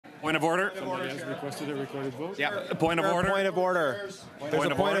Point of order. Somebody has requested a recorded vote. Yeah. Point of order. Point of order. There's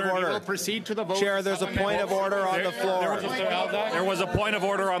a point of order. We will proceed to the vote. Chair, there's a point of order on the floor. There was a point of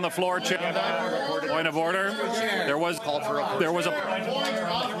order on the floor, Chair. Point of order. There was a.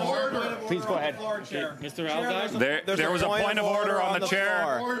 Please go ahead. Mr. Aldag? There was a point of order on the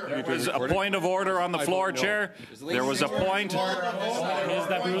chair. There was a point of order on the floor, Chair. There was a point. Is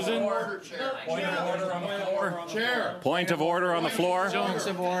that Brusen? Point of order on the floor. Points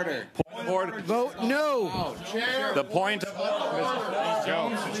of order. Point of order. Vote no. The point.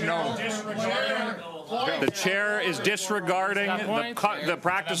 No. The chair is disregarding the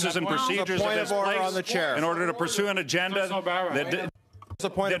practices and procedures of this place in order to pursue an agenda that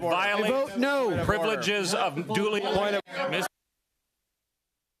violates privileges of duly appointed.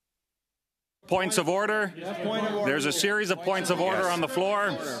 Points of order. There's a series of points of order on the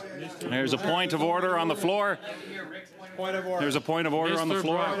floor. There's a point of order on the floor. There's a point of order on the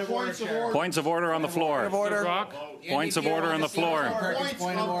floor. Points of order on the floor. Points of order on the floor.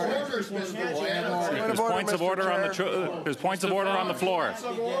 There's points of order on the. There's points of order on the floor.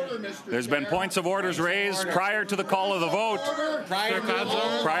 There's been points of orders raised prior to the call of the vote. Prior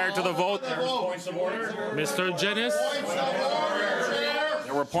to the vote, there was points of order. Mr. Genis?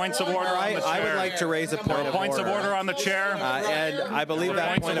 There were points of order on the chair. I would like to raise a point of points of order on the chair. And I believe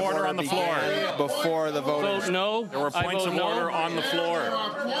that point of order on the floor before the vote. No. There were points of order on the floor.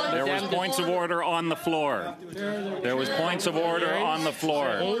 There was points of order on the floor. There was points of order on the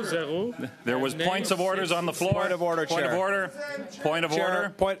floor. There was points of orders on the floor. Point of order, Point of order. Point of order.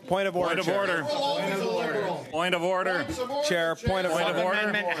 Point of order. Point of order. Point of order. Chair, point of order.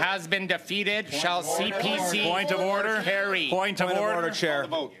 Amendment has been defeated. Shall CPC point of order carry? Point of order, Chair.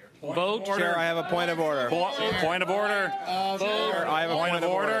 Vote. Chair, I have a point of order. Point of order. I have a point of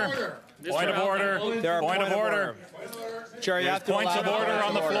order. Point of order. Point of order. Chair, you have to points of order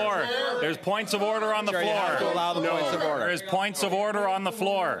on the floor. There's points of order on the floor. You have to allow the points of order. There is points of order on the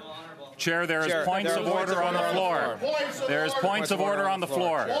floor. Chair, there is points of order on the floor. There is points of order on the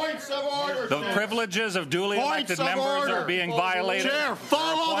floor. The privileges of duly elected members are being violated. Chair,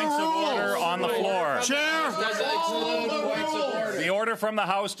 follow the rules. Points of order on the floor. Chair, the order from the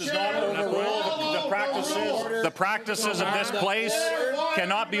House does not overrule the practices of this place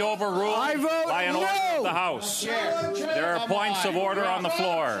cannot be overruled by an order of the House. There are points of order on the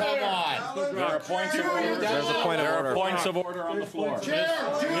floor. There are points of order. There's a point of order. There are points of order on the floor.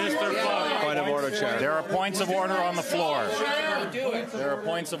 Mr. Clark. Point of order, Chair. There are points of order on the floor. There are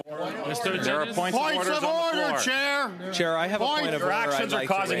points of order. There are points of order on the floor. Chair. Chair, I have a point of Your order. actions are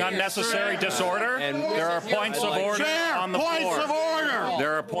causing unnecessary disorder. And there are points of order on the floor. Points of order.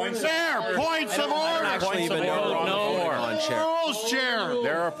 There are points of order. Points of order. Actually, even know on the floor. Rules, Chair.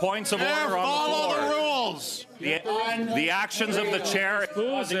 There are points of order on the floor. Follow the rules. The actions of the chair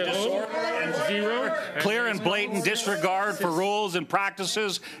causing disorder and clear and blatant disregard for rules and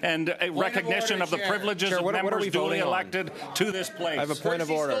practices and recognition of the privileges of members duly elected to this place. I have a point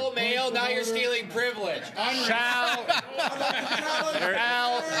of order. You stole mail, now you're stealing privilege. Shall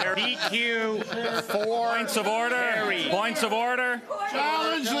BQ for points of order. Points of order.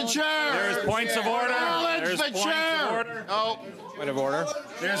 Challenge the chair. There's points of order. Challenge There's the points chair. of order. No. Point of order.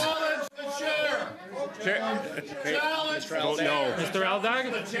 Challenge the chair. Challenge the No. Mr.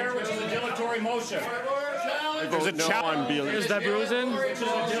 Aldag? The chair, which is a dilatory motion. There's a challenge. Is that Brusen?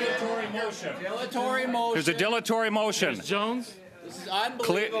 There's a dilatory motion. Jones? This is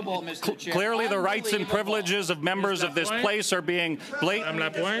unbelievable, Mr. Chair. Clearly, the rights and privileges of members of this place are being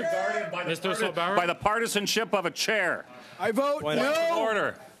blatantly disregarded by the partisanship of a chair. I vote no.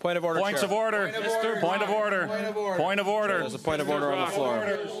 Order. Point of order. Points of order. Point of order. Point of order. There's a point of order on the floor.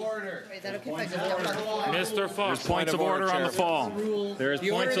 Mr. Fox. There's points of order on the fall. There is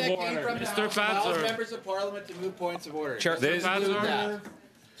points of order. Mr. Fatser. Members of Parliament to move points of order. Chair.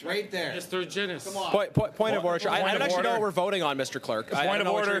 It's right there. Mr. Genis. Point of order. I don't actually know what we're voting on, Mr. Clerk. I don't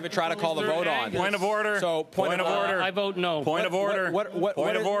know what you're even trying to call the vote on. Point of order. So point of order. I vote no. Point of order.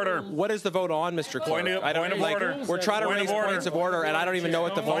 Point of order. What is the vote on, Mr. Clerk? Point of order. We're trying to raise points of order, and I don't even know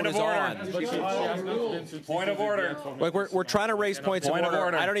what the vote is on. Point of order. Like we're trying to raise points of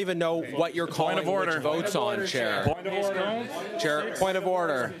order. I don't even know what you're calling which votes on, Chair. Point of order. Chair, point of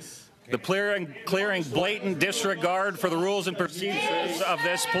order. The clearing blatant disregard for the rules and procedures of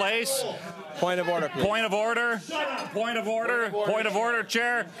this place. Point of order. Please. Point of order. Point of order. Point of order,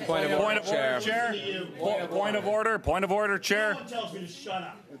 Chair. Point of order, Chair. Point of order. Point of order, Chair.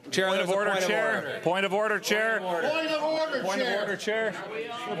 Chair, point of order, Chair. Point of order, Chair. Point of order, Point of order, Chair.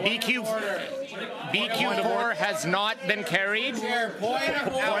 BQ4 has not been carried. Point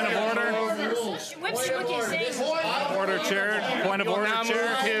of order. Webster, what do you say? Order, Chair. Point of order,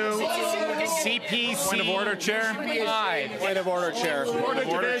 Chair. CPC. Point of order, Chair. Point of order, Chair.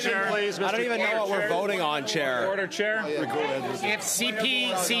 Order, Chair. Please, I don't even know what we're voting on, Chair. Order, Chair. If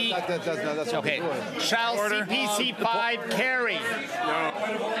CPC. Okay. Shall CPC 5 carry? No.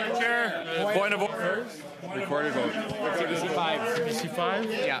 Chair. Point of order. Recorded vote. CPC 5. CPC 5?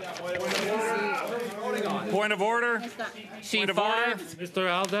 Yeah. Point of order. Point of order. Mr.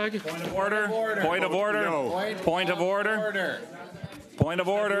 Aldag? Point of order. Point of order. Point of order. Point of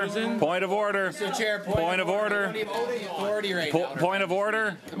order. Point of order. Mr. Chair, Point of order. Authority right now. Point of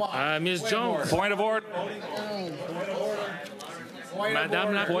order. Ms. Jones? Point of order.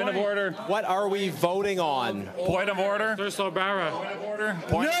 Madame la Point of order. What are we voting on? Point of order. Mr. Sobara?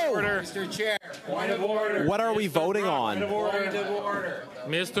 Point of order. Mr. Chair. Point of order. What are we voting on? Point of order.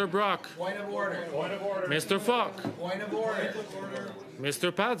 Mr. Brock? Point of order. Mr. Falk? Point of order.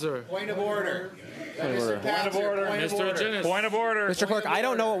 Mr. Padzer? Point of order. Point of order. Mr. Indigenoous? Point of order. Mr. Clerk, I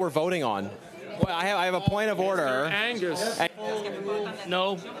don't know what we're voting on. Well, I have a point of order. Angus?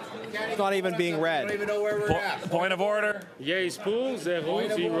 No. It's not even being read. I don't even know where we're at. Point of order. Yeas pour, 0,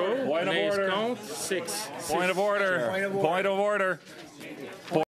 0. Point of Nays order. contre, 6. Point of order. Point of order.